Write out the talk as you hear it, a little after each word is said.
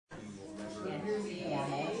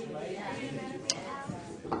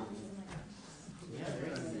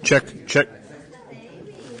Check.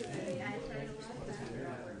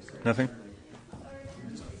 Nothing?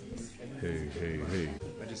 Hey.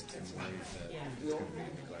 I just can't believe that it's going to be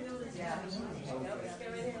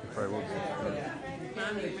neglected. It probably will be.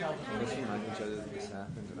 Let's remind each other that this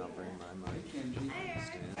happened, and I'll bring my mic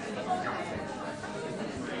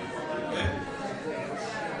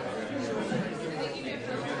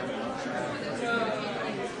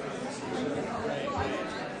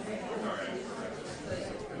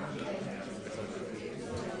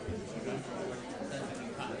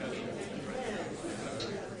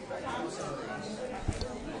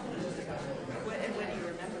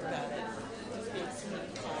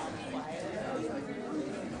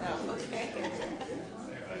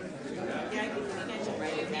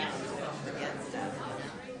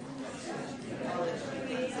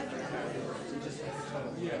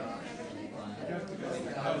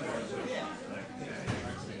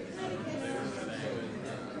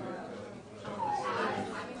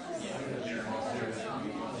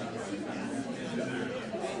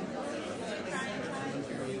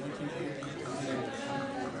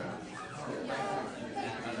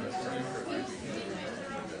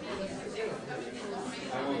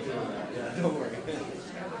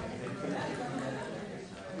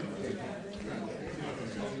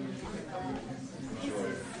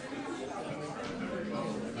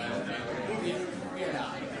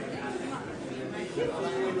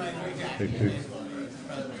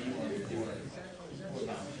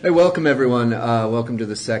Hey, welcome everyone. Welcome to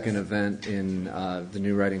the second event in the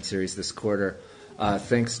new writing series this quarter.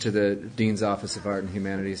 Thanks to the Dean's Office of Art and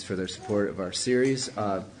Humanities for their support of our series.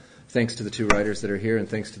 Thanks to the two writers that are here, and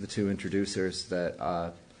thanks to the two introducers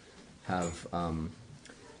that have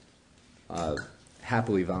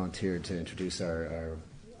happily volunteered to introduce our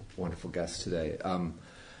wonderful guests today.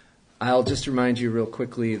 I'll just remind you real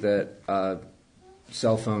quickly that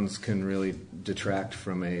cell phones can really detract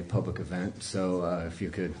from a public event, so if you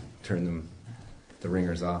could turn the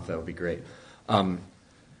ringers off, that would be great.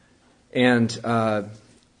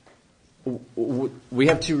 We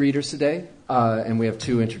have two readers today, and we have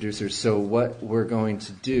two introducers. So what we're going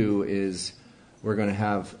to do is we're going to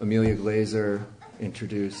have Amelia Glazer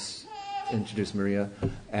introduce Maria,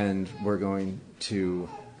 and we're going to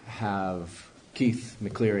have Keith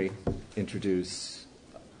McCleary introduce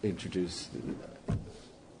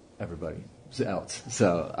everybody else.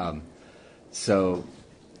 So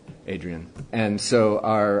Adrian, and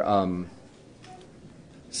so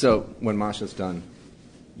so when Masha's done,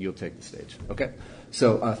 you'll take the stage. Okay.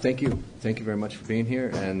 So thank you very much for being here,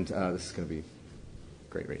 and this is going to be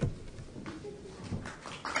great reading.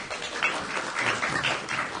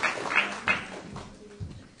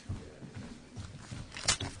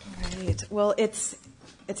 All right. Well, it's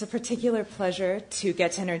a particular pleasure to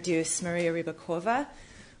get to introduce Maria Rybakova,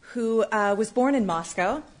 who was born in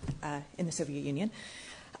Moscow, in the Soviet Union.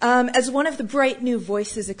 As one of the bright new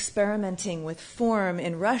voices experimenting with form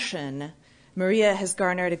in Russian, Maria has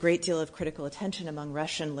garnered a great deal of critical attention among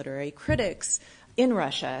Russian literary critics in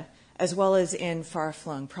Russia, as well as in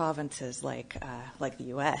far-flung provinces like the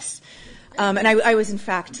U.S. And I was, in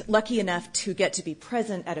fact, lucky enough to get to be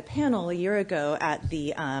present at a panel a year ago at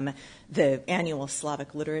the annual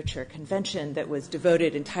Slavic Literature Convention that was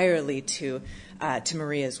devoted entirely to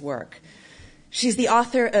Maria's work. She's the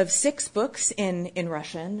author of 6 books in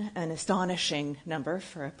Russian, an astonishing number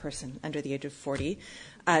for a person under the age of 40.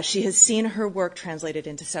 She has seen her work translated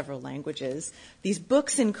into several languages. These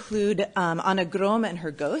books include Anna Grom and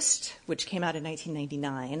Her Ghost, which came out in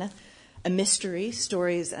 1999, A Mystery,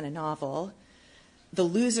 Stories and a Novel, The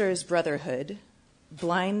Loser's Brotherhood,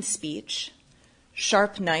 Blind Speech,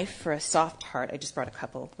 Sharp Knife for a Soft Heart. I just brought a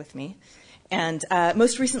couple with me. And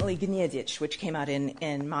most recently, Gnedich, which came out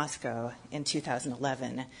in Moscow in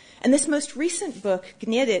 2011. And this most recent book,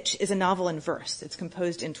 Gnedich, is a novel in verse. It's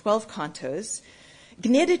composed in 12 cantos.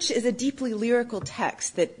 Gnedich is a deeply lyrical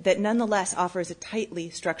text that nonetheless offers a tightly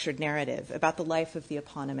structured narrative about the life of the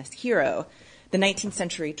eponymous hero, the 19th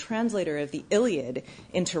century translator of the Iliad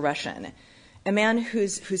into Russian, a man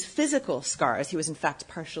whose physical scars, he was in fact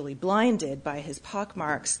partially blinded by his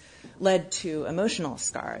pockmarks, led to emotional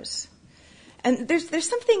scars. And there's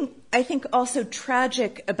something, I think, also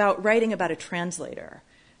tragic about writing about a translator,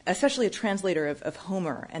 especially a translator of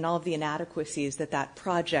Homer and all of the inadequacies that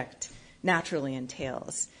project naturally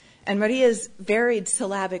entails. And Maria's varied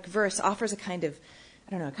syllabic verse offers a kind of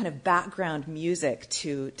background music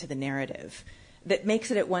to the narrative that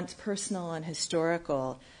makes it at once personal and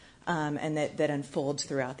historical, and that unfolds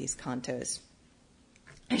throughout these cantos.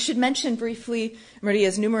 I should mention briefly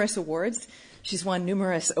Maria's numerous awards. She's won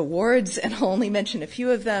numerous awards, and I'll only mention a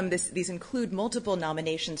few of them. These include multiple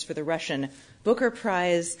nominations for the Russian Booker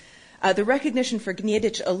Prize. The recognition for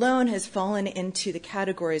Gnedich alone has fallen into the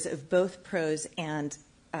categories of both prose and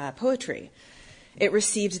poetry. It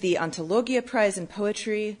received the Antologia Prize in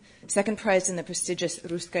Poetry, second prize in the prestigious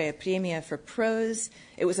Russkaya Premia for prose.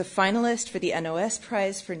 It was a finalist for the NOS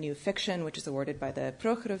Prize for New Fiction, which is awarded by the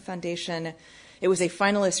Prokhorov Foundation. It was a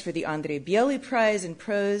finalist for the Andrei Biely Prize in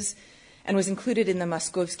prose and was included in the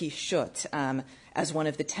Moskovsky Shot as one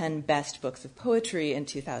of the 10 best books of poetry in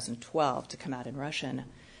 2012 to come out in Russian.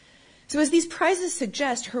 So as these prizes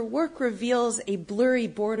suggest, her work reveals a blurry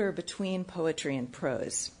border between poetry and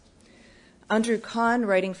prose. Andrew Kahn,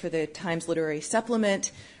 writing for the Times Literary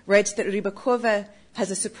Supplement, writes that Rybakova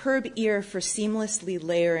has a superb ear for seamlessly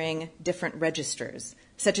layering different registers,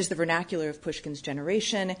 such as the vernacular of Pushkin's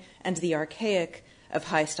generation and the archaic of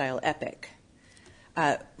high-style epic.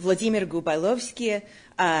 Vladimir Gubailovsky,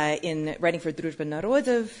 in writing for Druzhba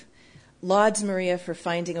Narodov, lauds Maria for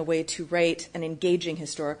finding a way to write an engaging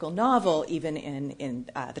historical novel even in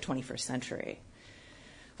the 21st century.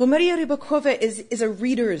 Well, Maria Rybakova is a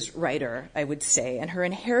reader's writer, I would say, and her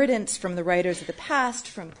inheritance from the writers of the past,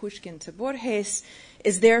 from Pushkin to Borges,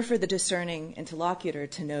 is there for the discerning interlocutor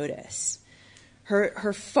to notice.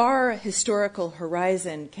 Her far historical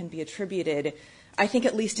horizon can be attributed, I think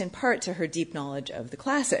at least in part, to her deep knowledge of the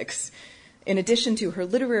classics. In addition to her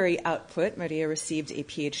literary output, Maria received a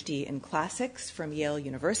PhD in classics from Yale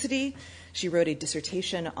University. She wrote a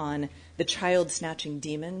dissertation on the child-snatching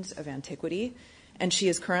demons of antiquity, and she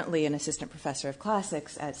is currently an assistant professor of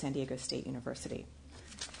classics at San Diego State University.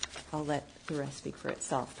 I'll let the rest speak for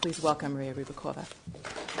itself. Please welcome Maria Rybakova.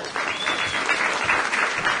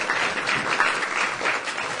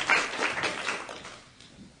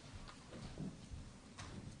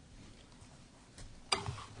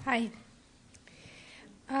 Hi.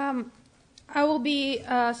 I will be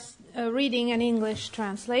reading an English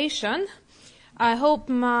translation. I hope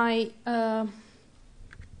my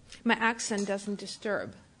accent doesn't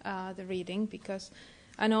disturb the reading, because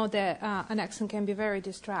I know that an accent can be very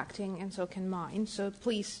distracting, and so can mine. So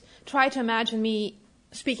please try to imagine me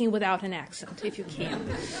speaking without an accent, if you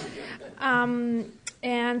can.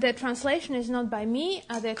 And the translation is not by me.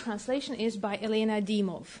 The translation is by Elena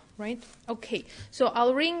Dimov, right? Okay. So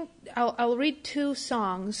I'll read two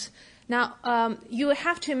songs. Now, you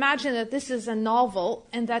have to imagine that this is a novel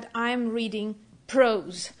and that I'm reading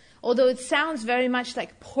prose, although it sounds very much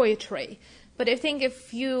like poetry. But I think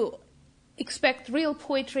if you expect real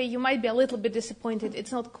poetry, you might be a little bit disappointed.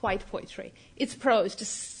 It's not quite poetry. It's prose,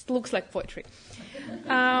 just looks like poetry.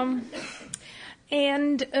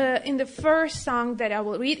 And in the first song that I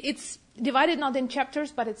will read, it's divided not in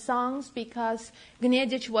chapters, but it's songs, because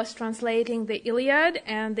Gnedich was translating the Iliad,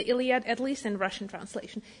 and the Iliad, at least in Russian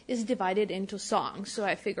translation, is divided into songs. So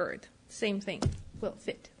I figured same thing will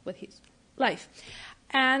fit with his life.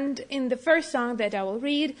 And in the first song that I will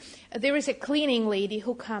read, there is a cleaning lady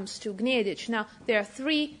who comes to Gnedich. Now, there are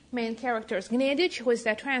three main characters. Gnedich, who is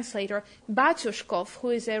the translator, Batyushkov, who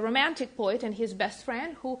is a romantic poet and his best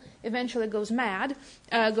friend, who eventually goes mad,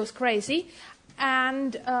 goes crazy,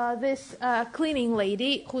 and this cleaning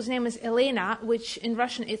lady, whose name is Elena, which in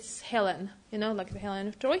Russian it's Helen, like the Helen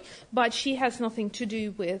of Troy, but she has nothing to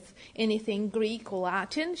do with anything Greek or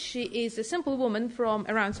Latin. She is a simple woman from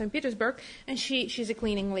around St. Petersburg, and she's a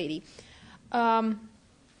cleaning lady.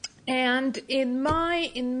 And in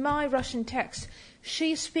my Russian text,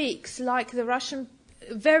 she speaks like the Russian,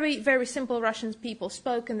 very, very simple Russian people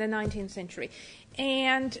spoke in the 19th century.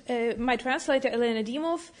 And my translator, Elena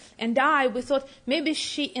Dimov, and we thought maybe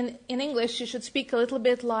she, in English, she should speak a little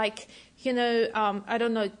bit like, I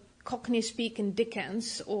don't know, Cockney speak in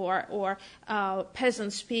Dickens, or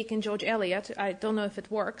peasants speak in George Eliot. I don't know if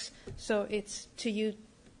it works, so it's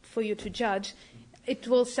for you to judge. It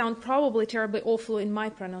will sound probably terribly awful in my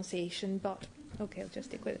pronunciation, but okay, I'll just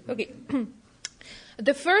stick with it. Okay.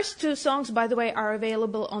 The first two songs, by the way, are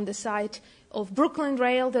available on the site of Brooklyn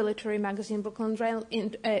Rail, the literary magazine Brooklyn Rail.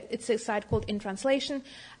 It's a site called In Translation.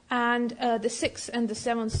 And the sixth and the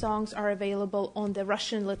seventh songs are available on the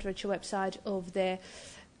Russian literature website of the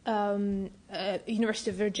University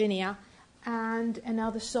of Virginia. And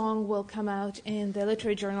another song will come out in the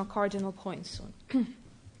literary journal Cardinal Points soon.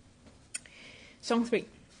 Song 3.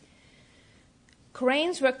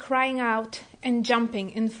 Cranes were crying out and jumping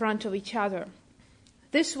in front of each other.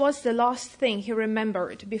 This was the last thing he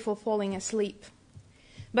remembered before falling asleep.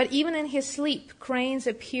 But even in his sleep, cranes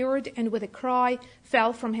appeared and with a cry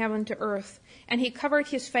fell from heaven to earth, and he covered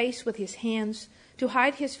his face with his hands to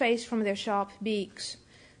hide his face from their sharp beaks.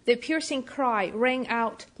 The piercing cry rang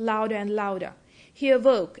out louder and louder. He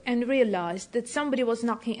awoke and realized that somebody was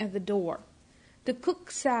knocking at the door. The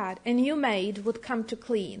cook said a new maid would come to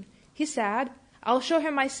clean. He said, "I'll show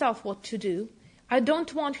her myself what to do. I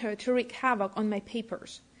don't want her to wreak havoc on my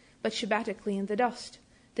papers, but she better clean the dust."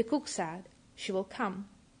 The cook said, "She will come."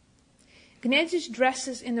 Gennadych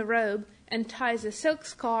dresses in a robe and ties a silk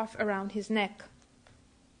scarf around his neck.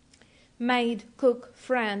 Maid, cook,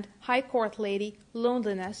 friend, high court lady,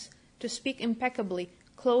 loneliness, to speak impeccably,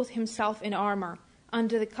 clothe himself in armor.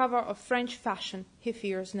 Under the cover of French fashion, he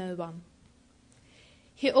fears no one.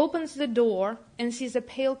 He opens the door and sees a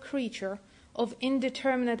pale creature of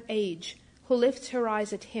indeterminate age, who lifts her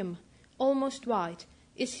eyes at him, almost white.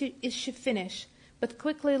 Is she finished, but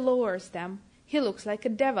quickly lowers them. He looks like a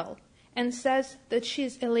devil, and says that she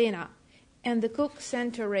is Elena, and the cook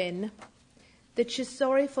sent her in, that she's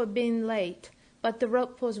sorry for being late, but the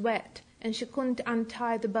rope was wet, and she couldn't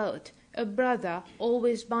untie the boat. A brother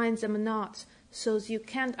always binds them knots, so's you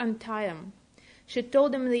can't untie 'em. She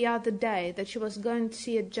told him the other day that she was going to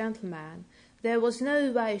see a gentleman. There was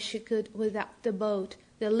no way she could without the boat.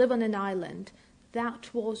 They live on an island.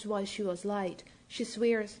 That was why she was late. She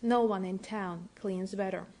swears no one in town cleans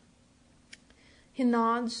better. He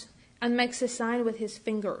nods and makes a sign with his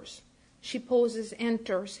fingers. She pauses,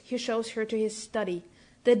 enters. He shows her to his study,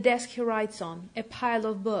 the desk he writes on, a pile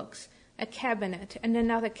of books, a cabinet and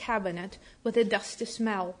another cabinet with a dusty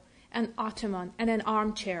smell, an ottoman and an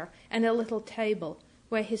armchair and a little table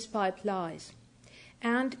where his pipe lies.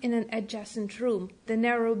 And in an adjacent room, the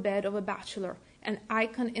narrow bed of a bachelor, an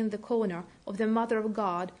icon in the corner of the Mother of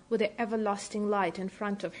God with the everlasting light in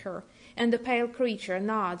front of her, and the pale creature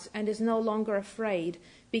nods and is no longer afraid,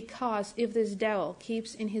 because if this devil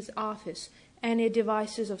keeps in his office any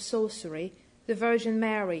devices of sorcery, the Virgin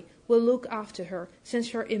Mary will look after her, since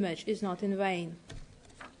her image is not in vain.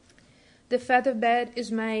 The feather bed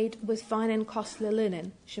is made with fine and costly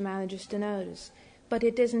linen, she manages to notice, but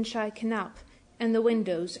it isn't shaken up, and the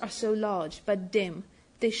windows are so large but dim.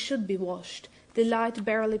 They should be washed. The light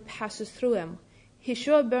barely passes through them. He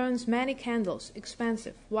sure burns many candles,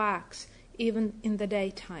 expensive, wax, even in the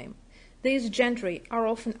daytime. These gentry are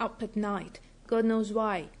often up at night, God knows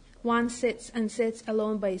why. One sits and sits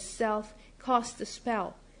alone by himself, casts a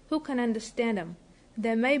spell. Who can understand them?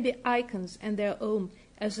 There may be icons in their home,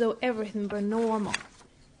 as though everything were normal.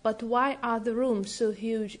 But why are the rooms so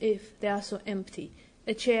huge if they are so empty?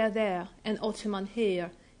 A chair there, an ottoman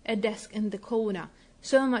here, a desk in the corner.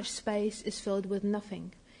 So much space is filled with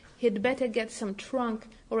nothing. He'd better get some trunk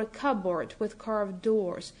or a cupboard with carved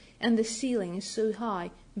doors, and the ceiling is so high,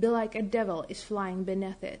 belike a devil is flying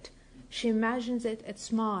beneath it. She imagines it and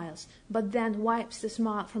smiles, but then wipes the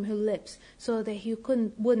smile from her lips so that he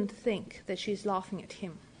wouldn't think that she's laughing at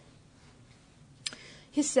him.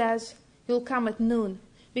 He says, "You'll come at noon,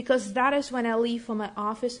 because that is when I leave for my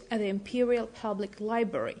office at the Imperial Public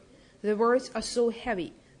Library." The words are so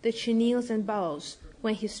heavy that she kneels and bows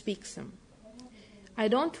when he speaks them. "I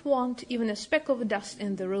don't want even a speck of dust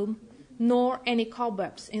in the room, nor any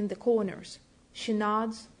cobwebs in the corners." She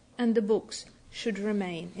nods, and the books should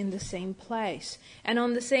remain in the same place and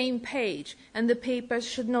on the same page, and the papers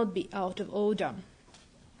should not be out of order.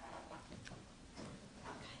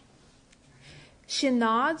 She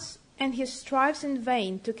nods, and he strives in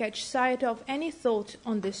vain to catch sight of any thought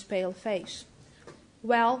on this pale face.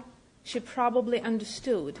 Well, she probably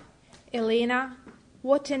understood. Elena,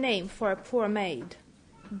 what a name for a poor maid.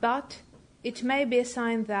 But it may be a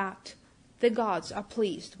sign that the gods are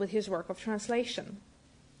pleased with his work of translation.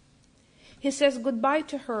 He says goodbye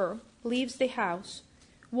to her, leaves the house,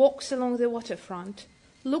 walks along the waterfront,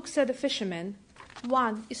 looks at the fishermen.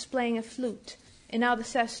 One is playing a flute. Another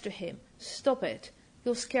says to him, "Stop it,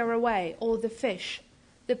 you'll scare away all the fish."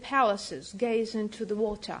 The palaces gaze into the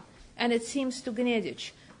water, and it seems to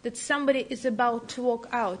Gennadych that somebody is about to walk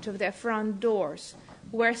out of their front doors,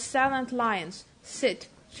 where silent lions sit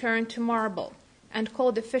turned to marble, and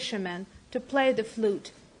call the fishermen to play the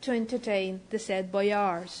flute to entertain the said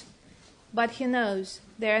boyars. But he knows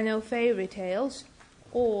there are no fairy tales,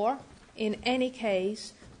 or, in any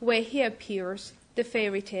case, where he appears, the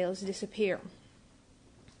fairy tales disappear.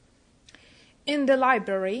 In the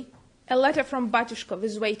library, a letter from Batyushkov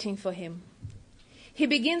is waiting for him. He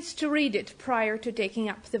begins to read it prior to taking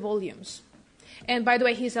up the volumes. And by the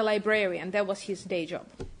way, he's a librarian. That was his day job.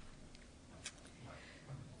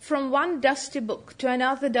 From one dusty book to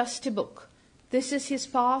another dusty book, this is his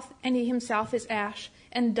path, and he himself is ash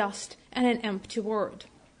and dust and an empty word.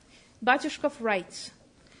 Batyushkov writes,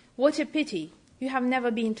 "What a pity you have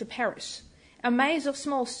never been to Paris. A maze of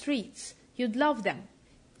small streets. You'd love them.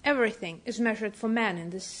 Everything is measured for man in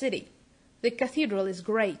this city. The cathedral is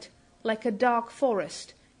great, like a dark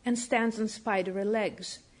forest, and stands on spidery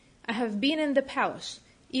legs. I have been in the palace,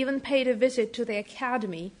 even paid a visit to the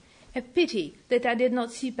academy. A pity that I did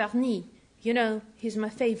not see Parny. You know, he's my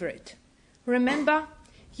favorite. Remember,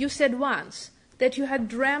 you said once that you had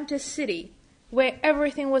dreamt a city where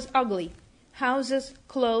everything was ugly. Houses,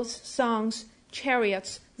 clothes, songs,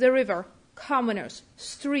 chariots, the river, commoners,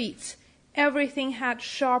 streets. Everything had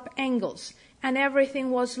sharp angles, and everything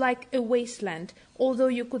was like a wasteland, although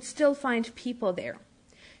you could still find people there.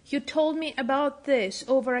 You told me about this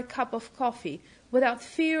over a cup of coffee, without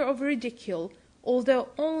fear of ridicule, although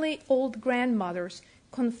only old grandmothers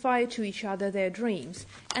confide to each other their dreams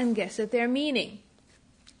and guess at their meaning.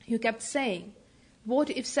 You kept saying, what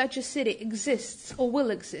if such a city exists or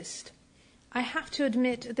will exist? I have to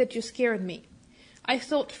admit that you scared me. I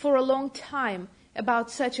thought for a long time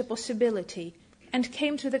about such a possibility and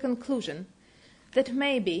came to the conclusion that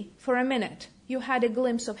maybe, for a minute, you had a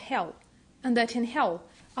glimpse of hell, and that in hell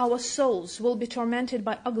our souls will be tormented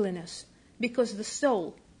by ugliness, because the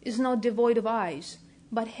soul is not devoid of eyes,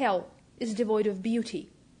 but hell is devoid of beauty.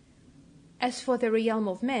 As for the realm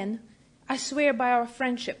of men, I swear by our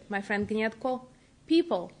friendship, my friend Gnietko,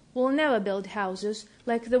 people will never build houses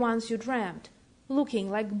like the ones you dreamt, looking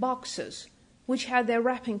like boxes, which had their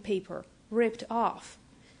wrapping paper ripped off.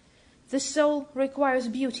 The soul requires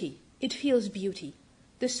beauty. It feels beauty.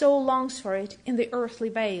 The soul longs for it in the earthly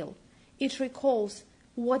vale. It recalls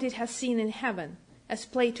what it has seen in heaven, as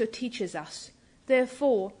Plato teaches us.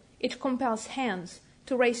 Therefore, it compels hands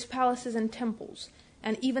to raise palaces and temples,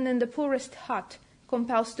 and even in the poorest hut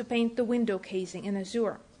compels to paint the window casing in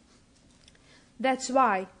azure. That's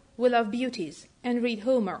why we love beauties and read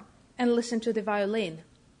Homer and listen to the violin.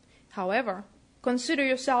 However, consider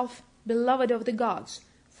yourself beloved of the gods,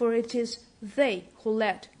 for it is they who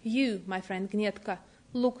let you, my friend Gnietka,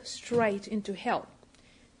 look straight into hell.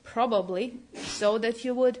 Probably so that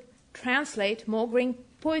you would translate more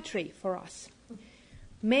Greek poetry for us.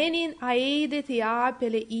 Menin aede thea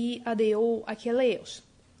pelei adeo achilleus.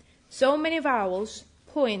 So many vowels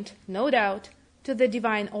point, no doubt, to the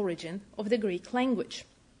divine origin of the Greek language.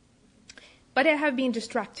 But I have been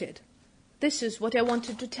distracted. This is what I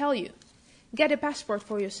wanted to tell you. Get a passport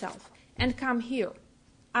for yourself and come here.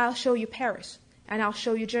 I'll show you Paris, and I'll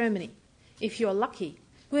show you Germany. If you're lucky,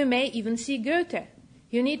 we may even see Goethe.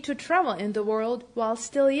 You need to travel in the world while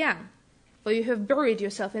still young, for you have buried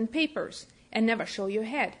yourself in papers and never show your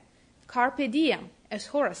head. Carpe diem, as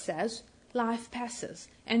Horace says, life passes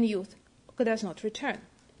and youth does not return.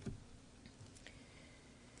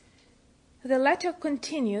 The letter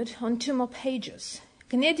continued on 2 more pages.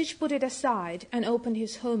 Gnedich put it aside and opened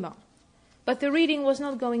his Homer. But the reading was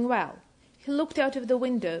not going well. He looked out of the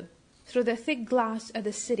window, through the thick glass at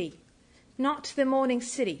the city. Not the morning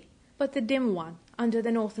city, but the dim one under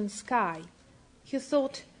the northern sky. He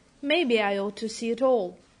thought, maybe I ought to see it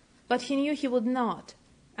all. But he knew he would not,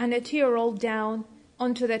 and a tear rolled down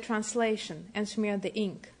onto the translation and smeared the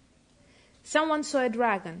ink. Someone saw a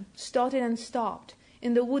dragon, started and stopped,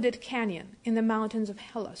 in the wooded canyon in the mountains of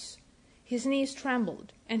Hellas. His knees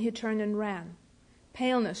trembled, and he turned and ran.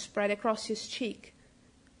 Paleness spread across his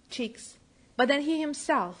cheeks. But then he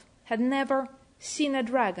himself had never seen a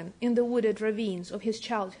dragon in the wooded ravines of his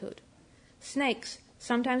childhood. Snakes,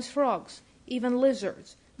 sometimes frogs, even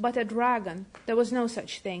lizards, but a dragon, there was no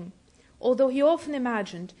such thing, although he often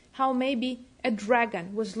imagined how maybe a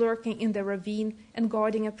dragon was lurking in the ravine and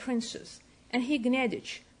guarding a princess, and he,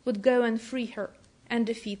 Gnedich, would go and free her and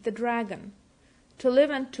defeat the dragon. To live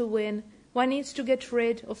and to win, one needs to get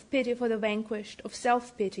rid of pity for the vanquished, of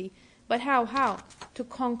self-pity, but how to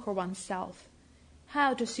conquer oneself?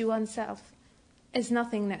 How to see oneself as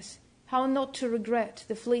nothingness? How not to regret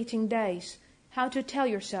the fleeting days? How to tell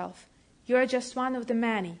yourself, you are just one of the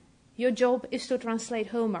many. Your job is to translate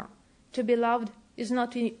Homer. To be loved is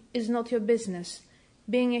not your business.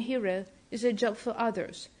 Being a hero is a job for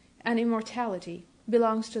others, and immortality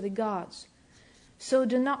belongs to the gods. So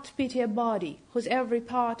do not pity a body whose every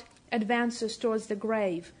part advances towards the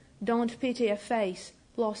grave. Don't pity a face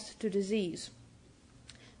lost to disease.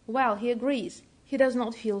 Well, he agrees. He does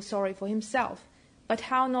not feel sorry for himself. But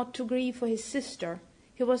how not to grieve for his sister?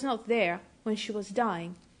 He was not there when she was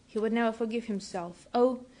dying. He would never forgive himself.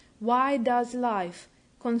 Oh, why does life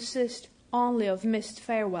consist only of missed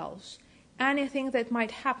farewells? Anything that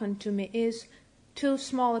might happen to me is too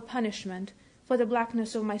small a punishment for the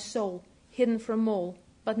blackness of my soul, hidden from all,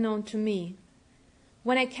 but known to me.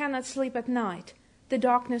 When I cannot sleep at night, the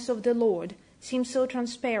darkness of the Lord seems so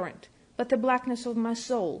transparent, but the blackness of my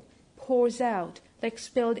soul pours out like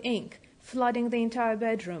spilled ink flooding the entire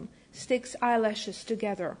bedroom, sticks eyelashes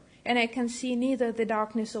together, and I can see neither the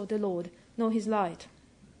darkness of the Lord nor his light.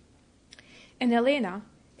 And Elena,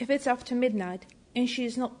 if it's after midnight and she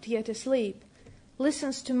is not yet asleep,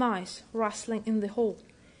 listens to mice rustling in the hall.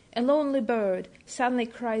 A lonely bird suddenly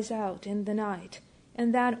cries out in the night,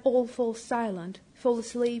 and then all fall silent, fall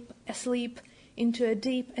asleep into a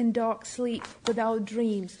deep and dark sleep without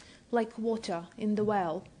dreams, like water in the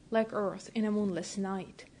well, like earth in a moonless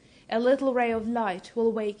night. A little ray of light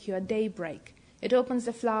will wake you at daybreak. It opens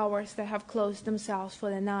the flowers that have closed themselves for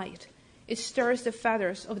the night. It stirs the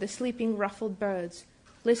feathers of the sleeping ruffled birds.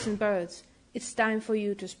 Listen, birds, it's time for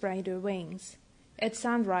you to spread your wings. At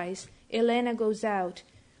sunrise, Elena goes out,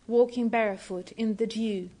 walking barefoot in the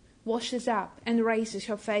dew, washes up and raises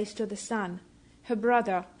her face to the sun. Her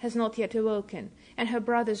brother has not yet awoken, and her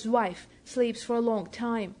brother's wife sleeps for a long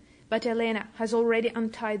time, but Elena has already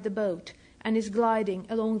untied the boat and is gliding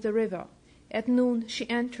along the river. At noon she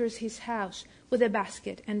enters his house with a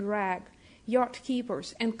basket and rag. Yard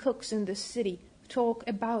keepers and cooks in the city talk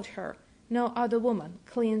about her. No other woman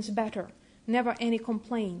cleans better, never any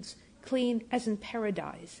complaints, clean as in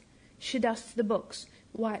paradise. She dusts the books,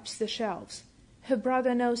 wipes the shelves. Her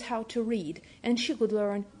brother knows how to read, and she could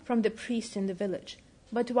learn from the priest in the village.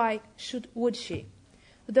 But why would she?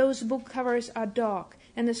 Those book covers are dark,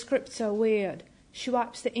 and the scripts are weird. She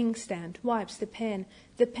wipes the inkstand, wipes the pen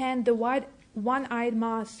the one-eyed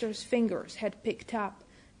master's fingers had picked up.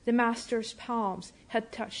 The master's palms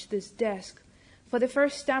had touched this desk. For the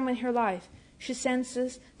first time in her life, she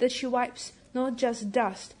senses that she wipes not just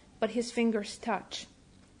dust, but his fingers' touch.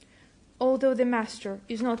 Although the master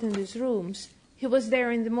is not in these rooms, he was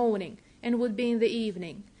there in the morning and would be in the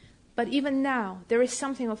evening. But even now there is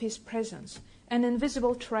something of his presence, an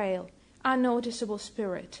invisible trail, unnoticeable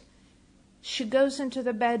spirit. She goes into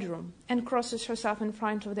the bedroom and crosses herself in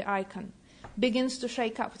front of the icon, begins to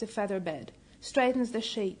shake up the feather bed, straightens the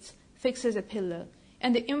sheets, fixes a pillow,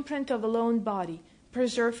 and the imprint of a lone body,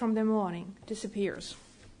 preserved from the morning, disappears.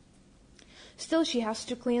 Still she has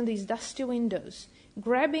to clean these dusty windows.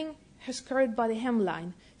 Grabbing her skirt by the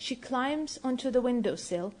hemline, she climbs onto the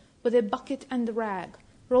windowsill with a bucket and a rag,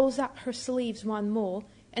 rolls up her sleeves one more,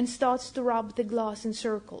 and starts to rub the glass in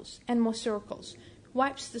circles and more circles,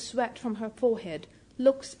 wipes the sweat from her forehead,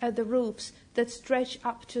 looks at the roofs that stretch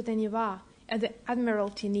up to the Neva, at the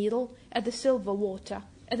Admiralty Needle, at the silver water,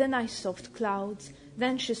 at the nice soft clouds.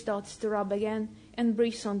 Then she starts to rub again and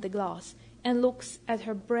breathes on the glass and looks at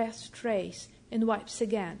her breath trace and wipes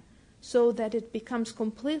again, so that it becomes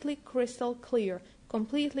completely crystal clear,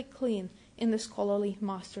 completely clean in the scholarly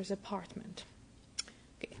master's apartment.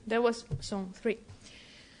 Okay, that was song 3.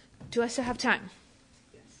 Do I still have time?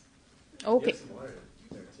 Yes. Okay.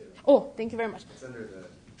 Oh, thank you very much. It's under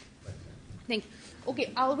the... Thank you.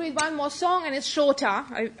 Okay, I'll read one more song, and it's shorter,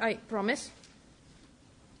 I promise.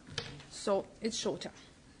 So, it's shorter.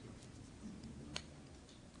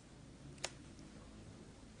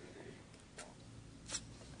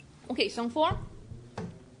 Okay, song 4.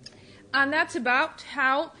 And that's about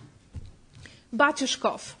how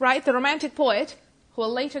Batyushkov, right, the romantic poet, who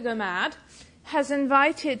will later go mad, has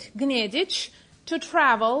invited Gnedich to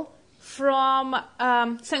travel from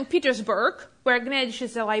St. Petersburg, where Gnedich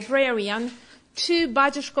is a librarian, to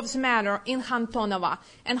Batyushkov's manor in Khantonovo.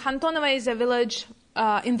 And Khantonovo is a village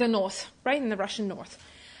in the north, right, in the Russian north.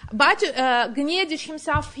 But Gnedich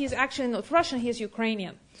himself, he's actually not Russian, he's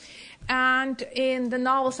Ukrainian. And in the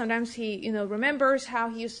novel, sometimes he, remembers how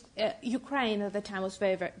Ukraine at the time was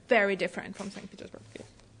very, very, very different from St. Petersburg. Yeah.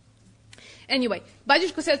 Anyway,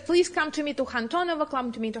 Batyushka said, please come to me to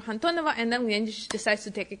Khantonovo, and then Gnedich decides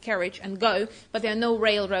to take a carriage and go, but there are no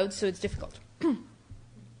railroads, so it's difficult.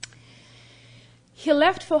 He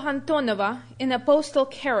left for Khantonovo in a postal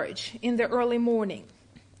carriage in the early morning.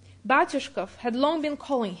 Batyushkov had long been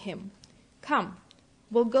calling him. Come,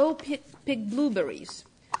 we'll go pick blueberries.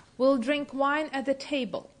 We'll drink wine at the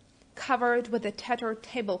table, covered with a tattered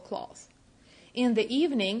tablecloth. In the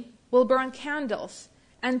evening, we'll burn candles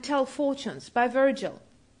and tell fortunes by Virgil.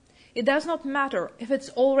 It does not matter if it's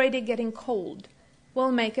already getting cold.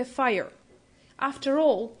 We'll make a fire. After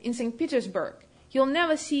all, in St. Petersburg, you'll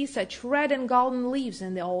never see such red and golden leaves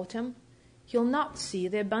in the autumn. You'll not see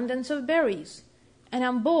the abundance of berries. And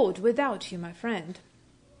I'm bored without you, my friend.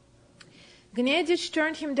 Gnedich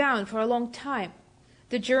turned him down for a long time.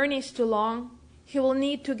 The journey is too long. He will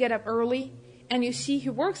need to get up early. And you see, he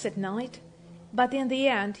works at night. But in the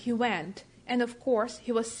end, he went. And of course,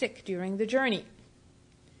 he was sick during the journey.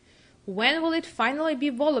 When will it finally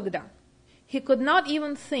be Vologda? He could not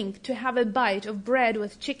even think to have a bite of bread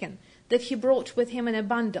with chicken that he brought with him in a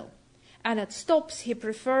bundle. And at stops, he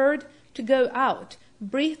preferred to go out,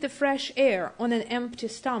 breathe the fresh air on an empty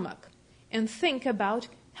stomach, and think about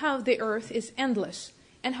how the earth is endless,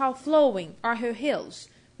 and how flowing are her hills,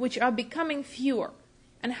 which are becoming fewer,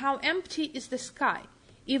 and how empty is the sky,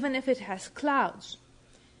 even if it has clouds.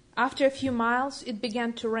 After a few miles, it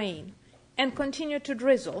began to rain, and continued to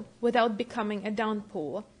drizzle without becoming a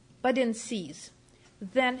downpour, but didn't cease.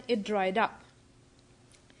 Then it dried up.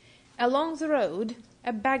 Along the road,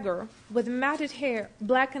 a beggar with matted hair,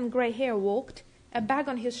 black and grey hair, walked, a bag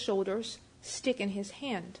on his shoulders, stick in his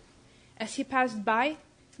hand. As he passed by,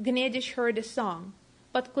 Gnedich heard a song,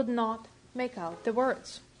 but could not make out the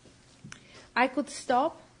words. I could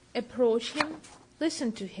stop, approach him,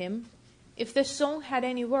 listen to him, if the song had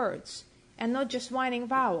any words, and not just whining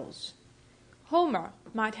vowels. Homer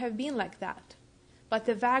might have been like that, but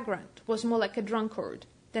the vagrant was more like a drunkard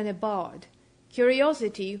than a bard.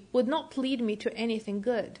 Curiosity would not lead me to anything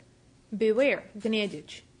good. Beware,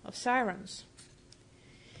 Gnedich, of sirens.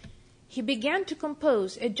 He began to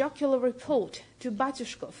compose a jocular report to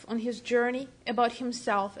Batyushkov on his journey about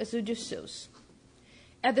himself as Odysseus.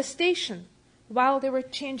 At the station, while they were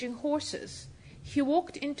changing horses, he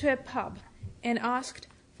walked into a pub and asked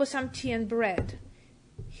for some tea and bread.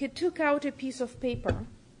 He took out a piece of paper,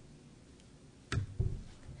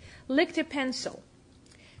 licked a pencil.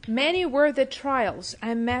 Many were the trials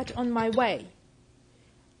I met on my way.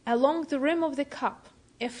 Along the rim of the cup,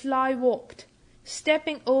 a fly walked,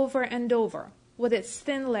 stepping over and over with its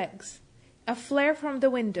thin legs. A flare from the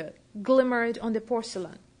window glimmered on the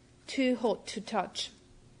porcelain, too hot to touch.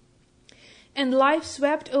 And life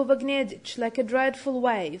swept over Gnedich like a dreadful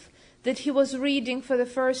wave that he was reading for the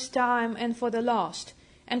first time and for the last,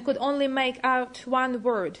 and could only make out one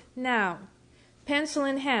word, now. Pencil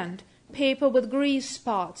in hand, paper with grease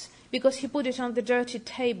spots, because he put it on the dirty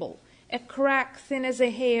table, a crack thin as a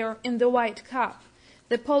hair in the white cup,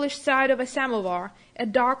 the polished side of a samovar, a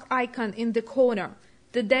dark icon in the corner,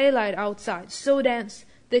 the daylight outside, so dense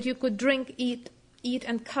that you could drink, eat,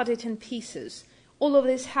 and cut it in pieces. All of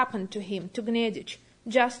this happened to him, to Gnedich,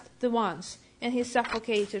 just the once, and he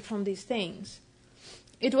suffocated from these things.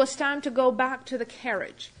 It was time to go back to the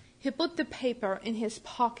carriage. He put the paper in his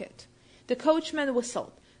pocket. The coachman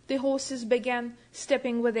whistled. The horses began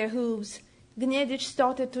stepping with their hooves. Gnedich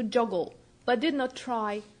started to joggle, but did not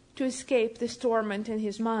try to escape this torment in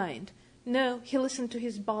his mind. No, he listened to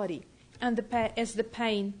his body, and as the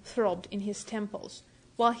pain throbbed in his temples,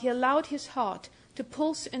 while he allowed his heart to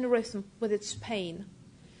pulse in rhythm with its pain.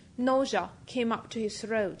 Nausea came up to his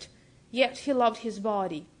throat, yet he loved his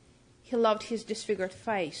body. He loved his disfigured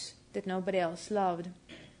face that nobody else loved.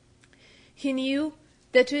 He knew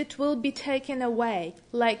that it will be taken away,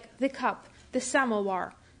 like the cup, the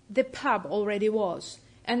samovar, the pub already was,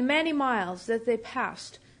 and many miles that they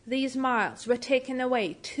passed, these miles were taken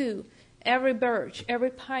away too, every birch, every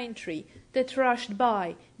pine tree that rushed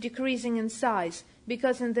by, decreasing in size,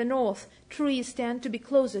 because in the north trees tend to be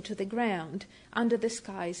closer to the ground, under the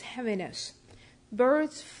sky's heaviness.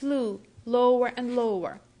 Birds flew lower and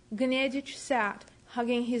lower. Gnedich sat,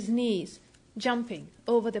 hugging his knees, jumping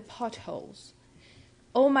over the potholes.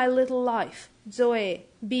 Oh, my little life, Zoe,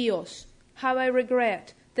 Bios, how I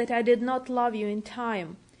regret that I did not love you in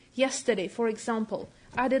time. Yesterday, for example,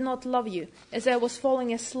 I did not love you as I was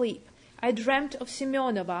falling asleep. I dreamt of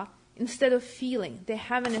Semyonova instead of feeling the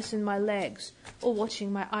heaviness in my legs or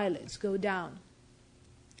watching my eyelids go down.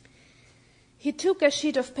 He took a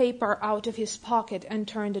sheet of paper out of his pocket and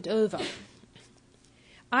turned it over.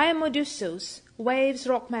 I am Odysseus. Waves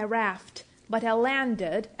rock my raft, but I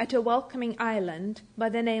landed at a welcoming island by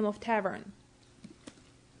the name of Tavern.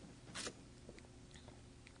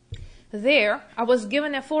 There I was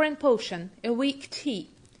given a foreign potion, a weak tea.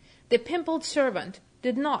 The pimpled servant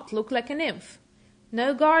did not look like a nymph.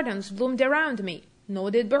 No gardens bloomed around me,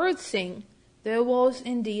 nor did birds sing. There was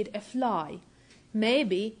indeed a fly.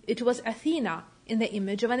 Maybe it was Athena in the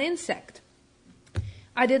image of an insect.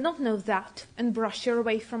 I did not know that, and brushed her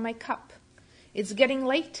away from my cup. It's getting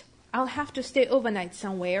late. I'll have to stay overnight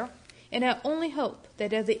somewhere, and I only hope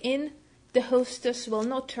that at the inn the hostess will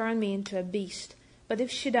not turn me into a beast, but if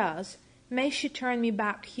she does, may she turn me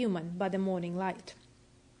back human by the morning light.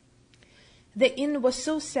 The inn was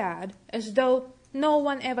so sad, as though no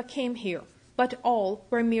one ever came here, but all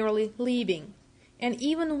were merely leaving, and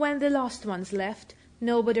even when the last ones left,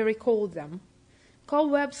 nobody recalled them.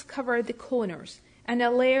 Cobwebs covered the corners, and a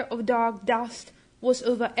layer of dark dust was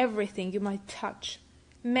over everything you might touch.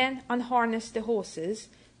 Men unharnessed the horses.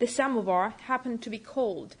 The samovar happened to be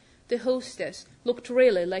cold. The hostess looked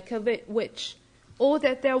really like a witch. Or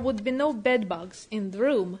that there would be no bedbugs in the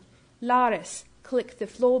room. Lares clicked the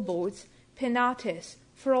floorboards. Penates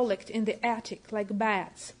frolicked in the attic like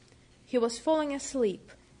bats. He was falling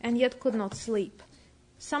asleep, and yet could not sleep.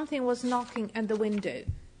 Something was knocking at the window.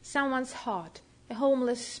 Someone's heart, a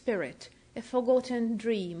homeless spirit, a forgotten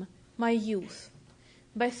dream, my youth.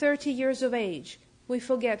 By 30 years of age, we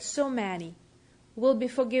forget so many. We'll be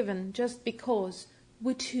forgiven just because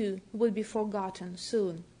we too will be forgotten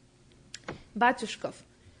soon. Batyushkov,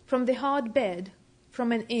 from the hard bed,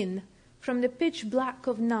 from an inn, from the pitch black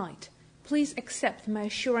of night, please accept my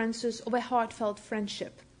assurances of a heartfelt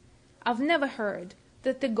friendship. I've never heard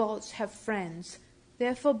that the gods have friends.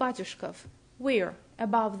 Therefore, Batyushkov, we're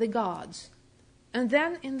above the gods. And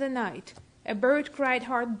then in the night, a bird cried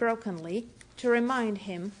heartbrokenly to remind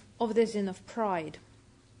him of the sin of pride.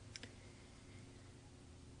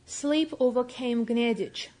 Sleep overcame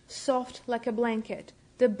Gnedich, soft like a blanket,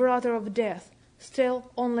 the brother of death,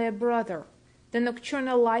 still only a brother. The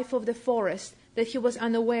nocturnal life of the forest that he was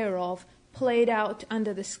unaware of played out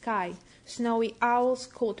under the sky. Snowy owls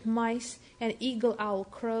caught mice, an eagle owl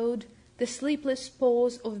crowed. The sleepless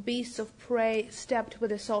paws of beasts of prey stepped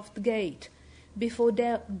with a soft gait. Before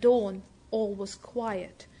dawn, all was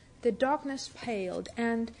quiet. The darkness paled,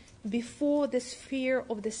 and before the sphere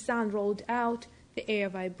of the sun rolled out, the air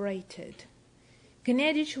vibrated.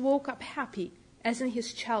 Gnedich woke up happy, as in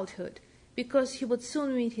his childhood, because he would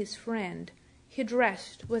soon meet his friend. He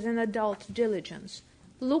dressed with an adult diligence,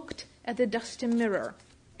 looked at the dusty mirror.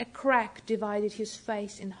 A crack divided his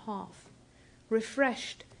face in half.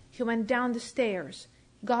 Refreshed, he went down the stairs,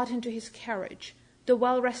 got into his carriage. The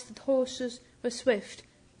well-rested horses were swift.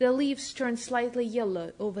 The leaves turned slightly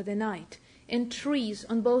yellow over the night, and trees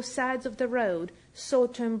on both sides of the road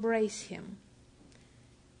sought to embrace him.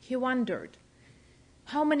 He wondered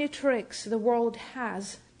how many tricks the world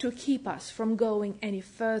has to keep us from going any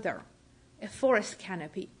further. A forest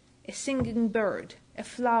canopy, a singing bird, a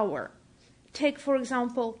flower. Take, for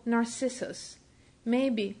example, Narcissus.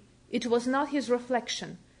 Maybe it was not his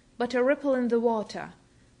reflection, but a ripple in the water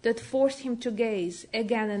that forced him to gaze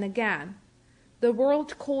again and again. The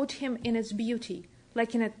world caught him in its beauty,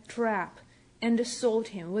 like in a trap, and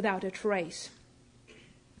assaulted him without a trace.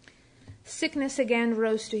 Sickness again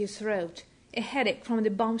rose to his throat, a headache from the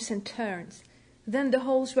bumps and turns. Then the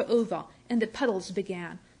holes were over, and the puddles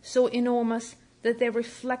began, so enormous that they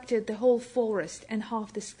reflected the whole forest and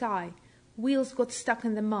half the sky. Wheels got stuck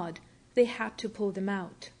in the mud. They had to pull them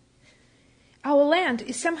out. Our land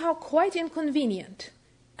is somehow quite inconvenient,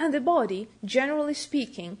 and the body, generally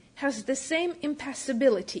speaking, has the same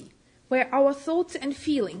impassibility, where our thoughts and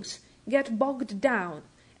feelings get bogged down,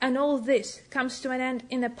 and all this comes to an end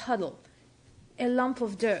in a puddle, a lump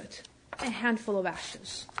of dirt, a handful of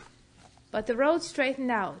ashes. But the road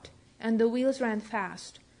straightened out, and the wheels ran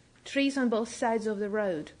fast. Trees on both sides of the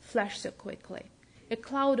road flashed so quickly. A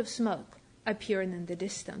cloud of smoke appeared in the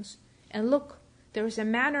distance. And look, there is a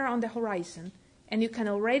manor on the horizon, and you can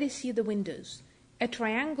already see the windows. A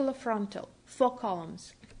triangular frontal, 4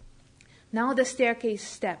 columns. Now the staircase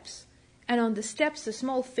steps, and on the steps a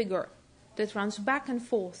small figure that runs back and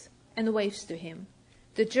forth and waves to him.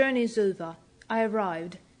 The journey is over. I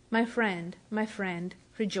arrived. My friend,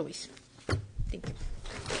 rejoice. Thank you.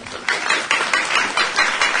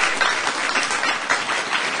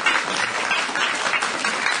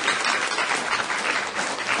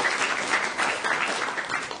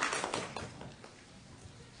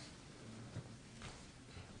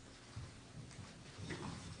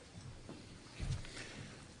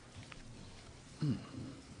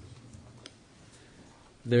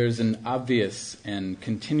 There's an obvious and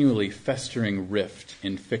continually festering rift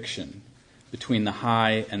in fiction between the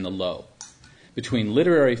high and the low, between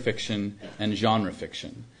literary fiction and genre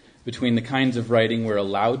fiction, between the kinds of writing we're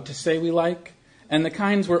allowed to say we like and the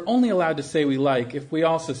kinds we're only allowed to say we like if we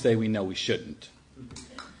also say we know we shouldn't.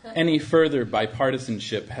 Any further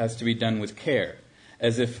bipartisanship has to be done with care,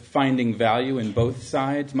 as if finding value in both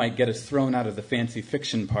sides might get us thrown out of the fancy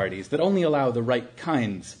fiction parties that only allow the right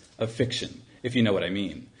kinds of fiction, if you know what I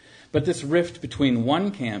mean. But this rift between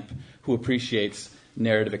one camp who appreciates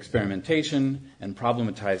narrative experimentation and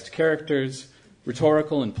problematized characters,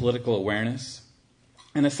 rhetorical and political awareness,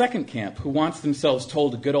 and a second camp who wants themselves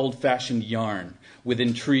told a good old-fashioned yarn with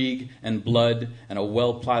intrigue and blood and a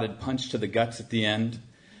well-plotted punch to the guts at the end.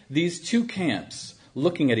 These two camps,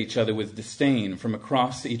 looking at each other with disdain from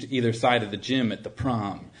across either side of the gym at the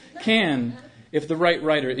prom, can, if the right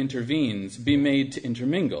writer intervenes, be made to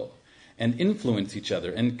intermingle and influence each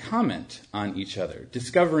other and comment on each other,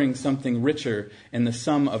 discovering something richer in the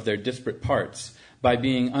sum of their disparate parts by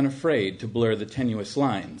being unafraid to blur the tenuous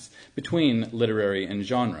lines between literary and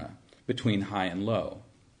genre, between high and low.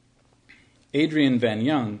 Adrian Van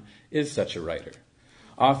Young is such a writer.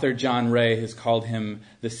 Author John Ray has called him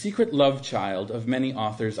the secret love child of many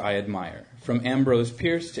authors I admire, from Ambrose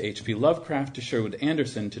Bierce to H.P. Lovecraft to Sherwood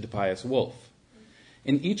Anderson to Tobias Wolff.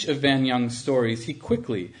 In each of Van Young's stories, he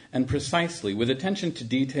quickly and precisely, with attention to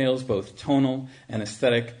details both tonal and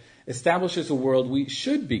aesthetic, establishes a world we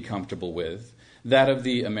should be comfortable with, that of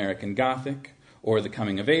the American Gothic, or the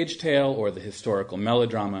coming-of-age tale, or the historical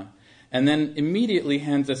melodrama, and then immediately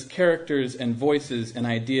hands us characters and voices and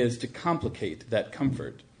ideas to complicate that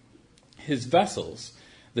comfort. His vessels,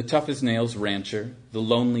 the tough-as-nails rancher, the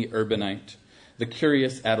lonely urbanite, the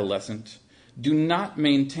curious adolescent, do not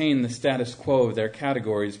maintain the status quo of their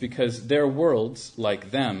categories because their worlds,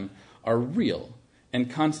 like them, are real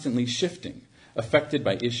and constantly shifting, affected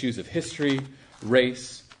by issues of history,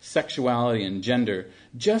 race, sexuality, and gender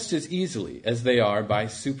just as easily as they are by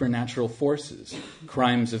supernatural forces,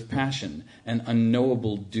 crimes of passion, and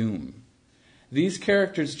unknowable doom. These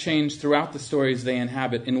characters change throughout the stories they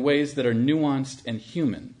inhabit in ways that are nuanced and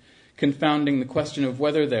human, confounding the question of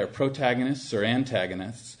whether they're protagonists or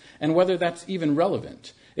antagonists, and whether that's even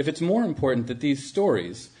relevant, if it's more important that these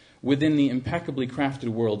stories, within the impeccably crafted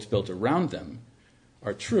worlds built around them,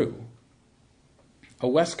 are true. A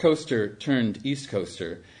West Coaster turned East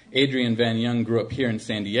Coaster, Adrian Van Young grew up here in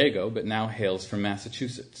San Diego, but now hails from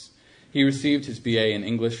Massachusetts. He received his BA in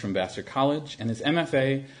English from Vassar College and his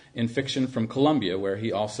MFA in fiction from Columbia, where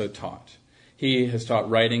he also taught. He has taught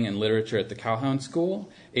writing and literature at the Calhoun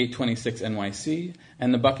School, 826 NYC,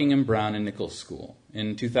 and the Buckingham Brown and Nichols School.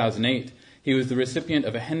 In 2008, he was the recipient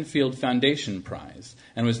of a Henfield Foundation Prize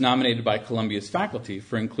and was nominated by Columbia's faculty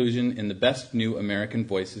for inclusion in the Best New American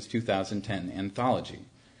Voices 2010 anthology.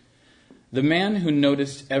 The Man Who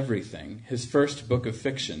Noticed Everything, his first book of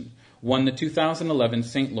fiction, won the 2011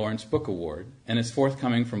 St. Lawrence Book Award and is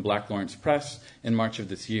forthcoming from Black Lawrence Press in March of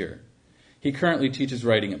this year. He currently teaches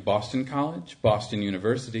writing at Boston College, Boston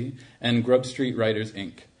University, and Grub Street Writers,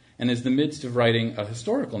 Inc., and is in the midst of writing a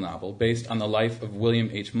historical novel based on the life of William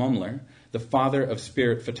H. Mumler, the father of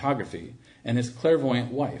spirit photography, and his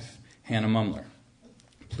clairvoyant wife, Hannah Mumler.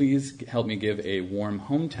 Please help me give a warm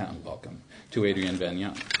hometown welcome to Adrian Van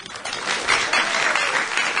Young.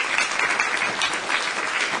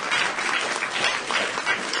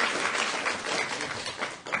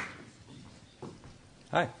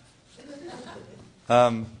 Hi.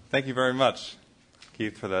 Thank you very much,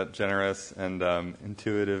 Keith, for that generous and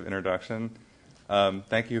intuitive introduction.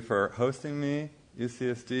 Thank you for hosting me,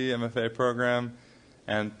 UCSD MFA program,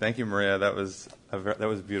 and thank you, Maria. That was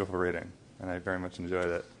a beautiful reading, and I very much enjoyed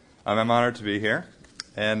it. I'm honored to be here,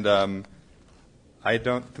 and I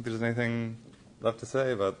don't think there's anything left to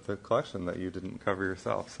say about the collection that you didn't cover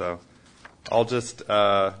yourself, so I'll just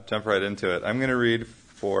jump right into it. I'm going to read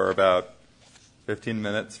for about 15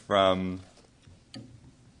 minutes from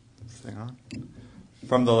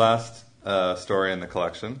the last story in the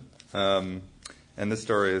collection. And this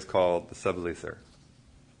story is called The Subleaser.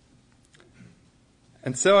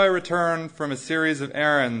 And so I returned from a series of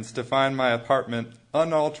errands to find my apartment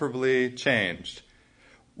unalterably changed.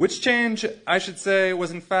 Which change, I should say, was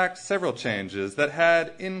in fact several changes that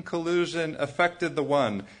had, in collusion, affected the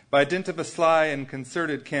one by dint of a sly and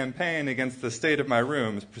concerted campaign against the state of my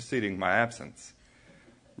rooms preceding my absence.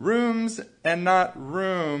 Rooms and not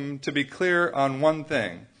room, to be clear on one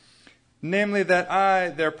thing, namely that I,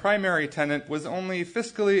 their primary tenant, was only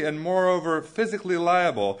fiscally and moreover physically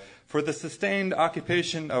liable for the sustained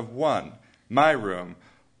occupation of one, my room,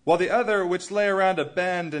 while the other, which lay around a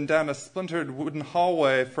bend and down a splintered wooden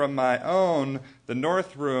hallway from my own, the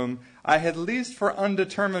north room, I had leased for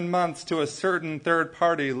undetermined months to a certain third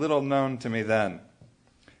party little known to me then.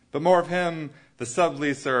 But more of him, the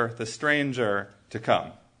subleaser, the stranger, to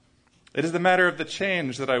come. It is the matter of the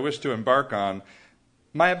change that I wish to embark on.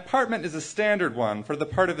 My apartment is a standard one for the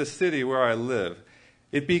part of the city where I live.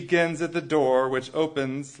 It begins at the door, which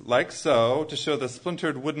opens, like so, to show the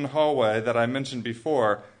splintered wooden hallway that I mentioned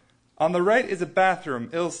before. On the right is a bathroom,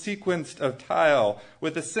 ill-sequenced of tile,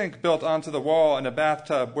 with a sink built onto the wall and a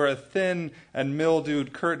bathtub where a thin and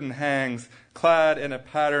mildewed curtain hangs, clad in a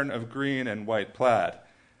pattern of green and white plaid.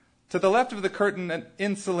 To the left of the curtain, an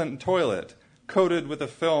insolent toilet, coated with a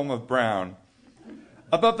film of brown.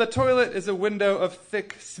 Above the toilet is a window of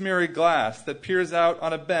thick, smeary glass that peers out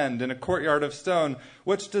on a bend in a courtyard of stone,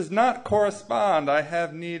 which does not correspond, I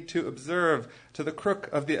have need to observe, to the crook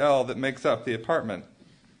of the L that makes up the apartment.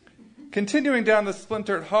 Continuing down the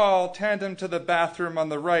splintered hall, tandem to the bathroom on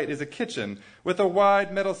the right is a kitchen, with a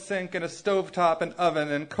wide metal sink and a stovetop and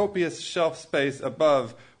oven and copious shelf space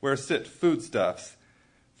above where sit foodstuffs.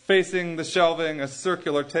 Facing the shelving, a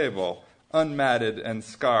circular table, unmatted and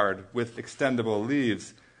scarred with extendable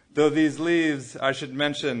leaves. though these leaves, I should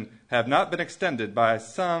mention, have not been extended by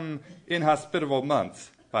some inhospitable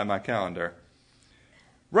months by my calendar.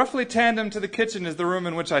 Roughly tandem to the kitchen is the room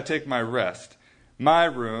in which I take my rest. My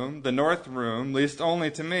room, the north room, leased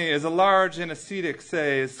only to me, is a large and ascetic,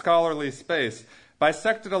 say, scholarly space,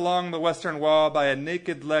 bisected along the western wall by a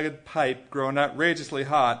naked-legged pipe grown outrageously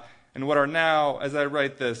hot in what are now, as I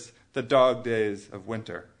write this, the dog days of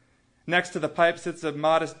winter. Next to the pipe sits a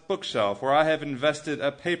modest bookshelf where I have invested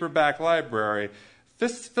a paperback library,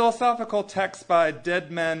 philosophical texts by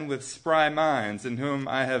dead men with spry minds in whom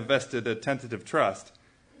I have vested a tentative trust.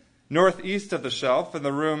 Northeast of the shelf, in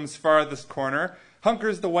the room's farthest corner,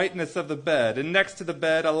 hunkers the whiteness of the bed, and next to the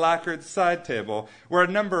bed a lacquered side table where a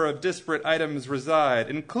number of disparate items reside,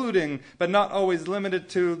 including, but not always limited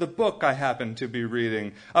to, the book I happen to be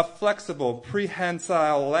reading, a flexible,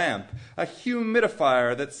 prehensile lamp, a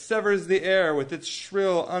humidifier that severs the air with its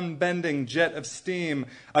shrill, unbending jet of steam,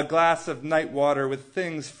 a glass of night water with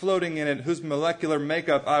things floating in it whose molecular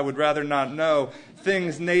makeup I would rather not know,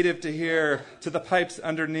 things native to here, to the pipes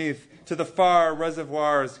underneath, to the far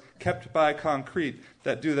reservoirs kept by concrete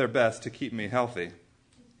that do their best to keep me healthy.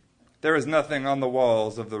 There is nothing on the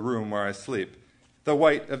walls of the room where I sleep. The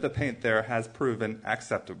white of the paint there has proven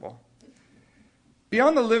acceptable.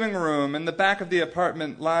 Beyond the living room, in the back of the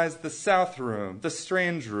apartment, lies the south room, the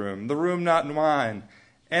strange room, the room not in wine,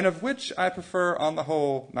 and of which I prefer, on the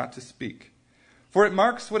whole, not to speak. For it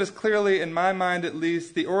marks what is clearly, in my mind at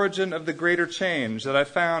least, the origin of the greater change that I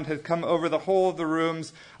found had come over the whole of the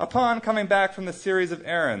rooms upon coming back from the series of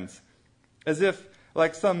errands, as if,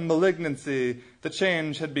 like some malignancy, the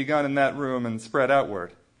change had begun in that room and spread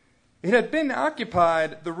outward. It had been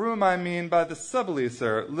occupied, the room I mean, by the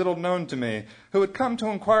subleaser, little known to me, who had come to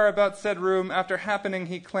inquire about said room after happening,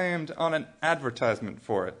 he claimed, on an advertisement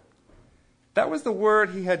for it. That was the word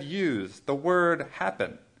he had used, the word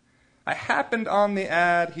happen. I happened on the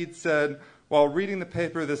ad, he'd said, while reading the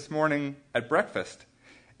paper this morning at breakfast,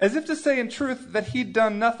 as if to say in truth that he'd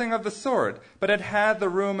done nothing of the sort, but had had the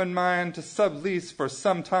room in mind to sublease for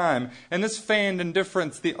some time, and this feigned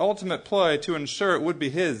indifference the ultimate ploy to ensure it would be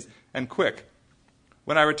his, and quick.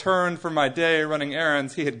 When I returned from my day running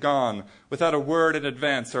errands, he had gone, without a word in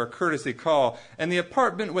advance or a courtesy call, and the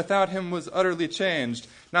apartment without him was utterly changed,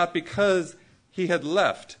 not because he had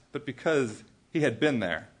left, but because he had been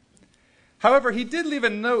there. However, he did leave a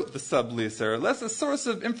note, the subleaser, less a source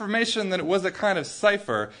of information than it was a kind of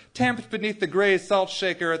cipher, tamped beneath the gray salt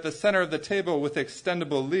shaker at the center of the table with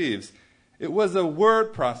extendable leaves. It was a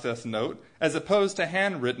word process note, as opposed to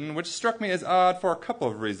handwritten, which struck me as odd for a couple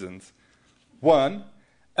of reasons. One,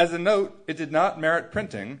 as a note, it did not merit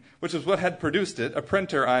printing, which was what had produced it, a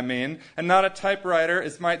printer, I mean, and not a typewriter,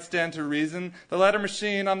 as might stand to reason, the latter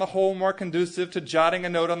machine on the whole more conducive to jotting a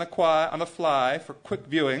note on the fly for quick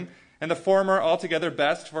viewing, and the former altogether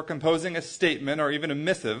best for composing a statement or even a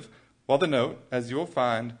missive, while the note, as you will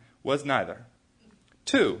find, was neither.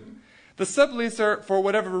 2. The subleaser, for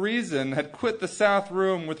whatever reason, had quit the south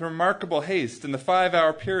room with remarkable haste in the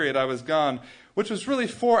 5-hour period I was gone, which was really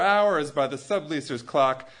 4 hours by the subleaser's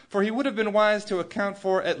clock, for he would have been wise to account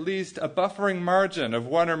for at least a buffering margin of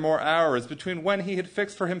 1 or more hours between when he had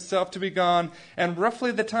fixed for himself to be gone and roughly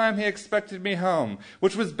the time he expected me home,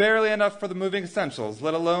 which was barely enough for the moving essentials,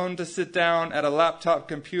 let alone to sit down at a laptop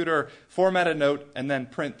computer, format a note, and then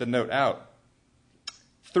print the note out.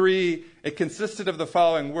 3, it consisted of the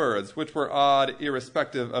following words, which were odd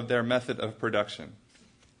irrespective of their method of production.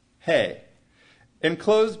 Hey,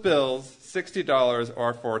 enclosed bills, $60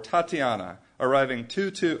 are for Tatiana, arriving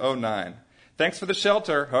 2209. Thanks for the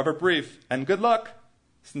shelter, however brief, and good luck.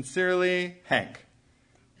 Sincerely, Hank.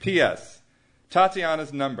 P.S.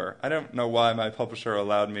 Tatiana's number. I don't know why my publisher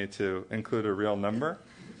allowed me to include a real number,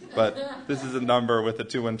 but this is a number with a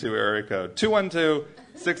 212 area code.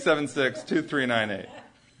 212-676-2398.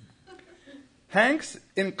 Hank's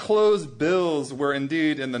enclosed bills were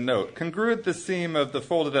indeed in the note, congruent the seam of the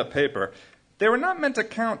folded-up paper. They were not meant to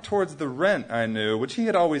count towards the rent, I knew, which he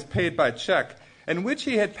had always paid by check, and which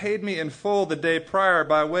he had paid me in full the day prior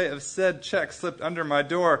by way of said check slipped under my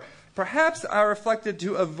door. Perhaps I reflected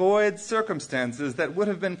to avoid circumstances that would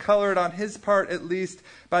have been colored on his part at least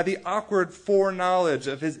by the awkward foreknowledge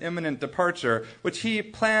of his imminent departure, which he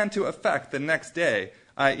planned to effect the next day,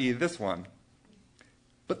 i.e. this one.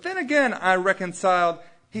 But then again I reconciled.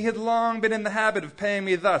 He had long been in the habit of paying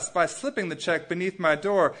me thus by slipping the check beneath my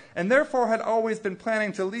door, and therefore had always been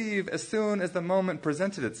planning to leave as soon as the moment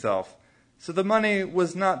presented itself. So the money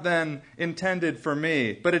was not then intended for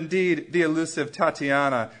me, but indeed the elusive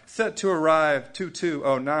Tatiana, set to arrive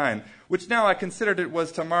 2209, which now I considered it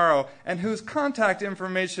was tomorrow, and whose contact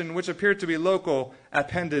information, which appeared to be local,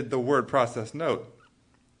 appended the word process note.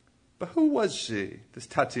 But who was she, this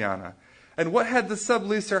Tatiana? And what had the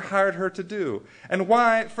subleaser hired her to do? And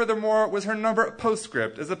why, furthermore, was her number a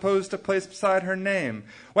postscript as opposed to placed beside her name?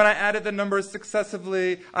 When I added the numbers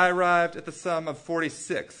successively, I arrived at the sum of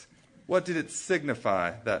 46. What did it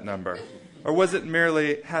signify, that number? Or was it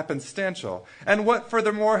merely happenstantial? And what,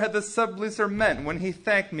 furthermore, had the subleaser meant when he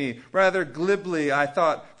thanked me, rather glibly, I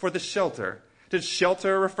thought, for the shelter? Did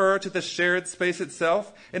shelter refer to the shared space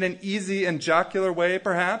itself, in an easy and jocular way,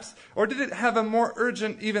 perhaps? Or did it have a more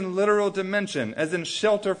urgent, even literal dimension, as in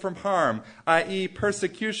shelter from harm, i.e.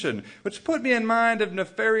 persecution, which put me in mind of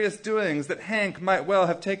nefarious doings that Hank might well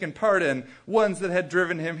have taken part in, ones that had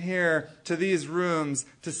driven him here to these rooms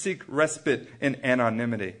to seek respite in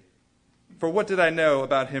anonymity? For what did I know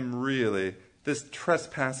about him really, this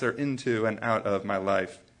trespasser into and out of my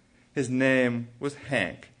life? His name was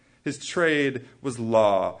Hank. His trade was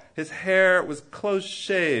law. His hair was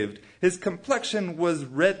close-shaved. His complexion was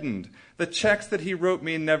reddened. The checks that he wrote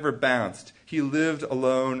me never bounced. He lived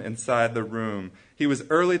alone inside the room. He was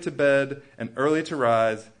early to bed and early to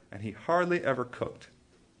rise, and he hardly ever cooked.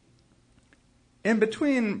 In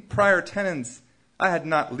between prior tenants, I had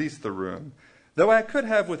not leased the room, though I could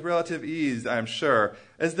have with relative ease, I am sure,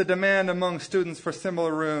 as the demand among students for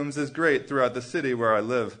similar rooms is great throughout the city where I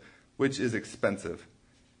live, which is expensive.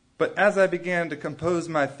 But as I began to compose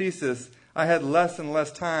my thesis, I had less and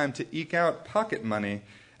less time to eke out pocket money,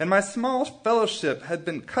 and my small fellowship had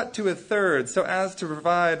been cut to a third so as to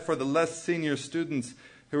provide for the less senior students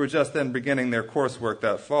who were just then beginning their coursework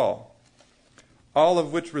that fall. All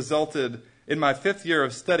of which resulted in my 5th year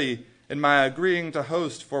of study in my agreeing to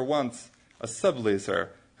host for once a subleaser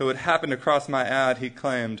who had happened across my ad, he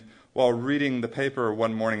claimed, while reading the paper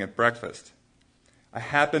one morning at breakfast. I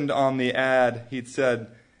happened on the ad, he'd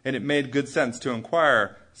said, and it made good sense to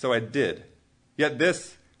inquire, so I did. Yet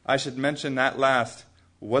this, I should mention at last,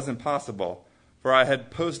 wasn't possible, for I had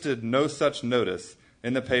posted no such notice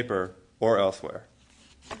in the paper or elsewhere.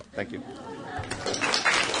 Thank you.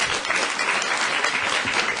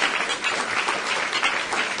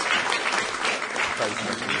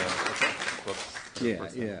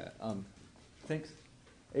 Thanks.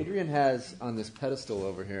 Adrian has on this pedestal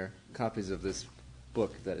over here copies of this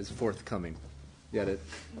book that is forthcoming. Yet it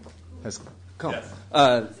has come.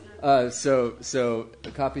 Yes. So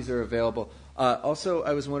the copies are available. Also,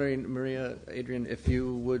 I was wondering, Maria, Adrian, if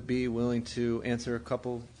you would be willing to answer a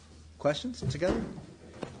couple questions together?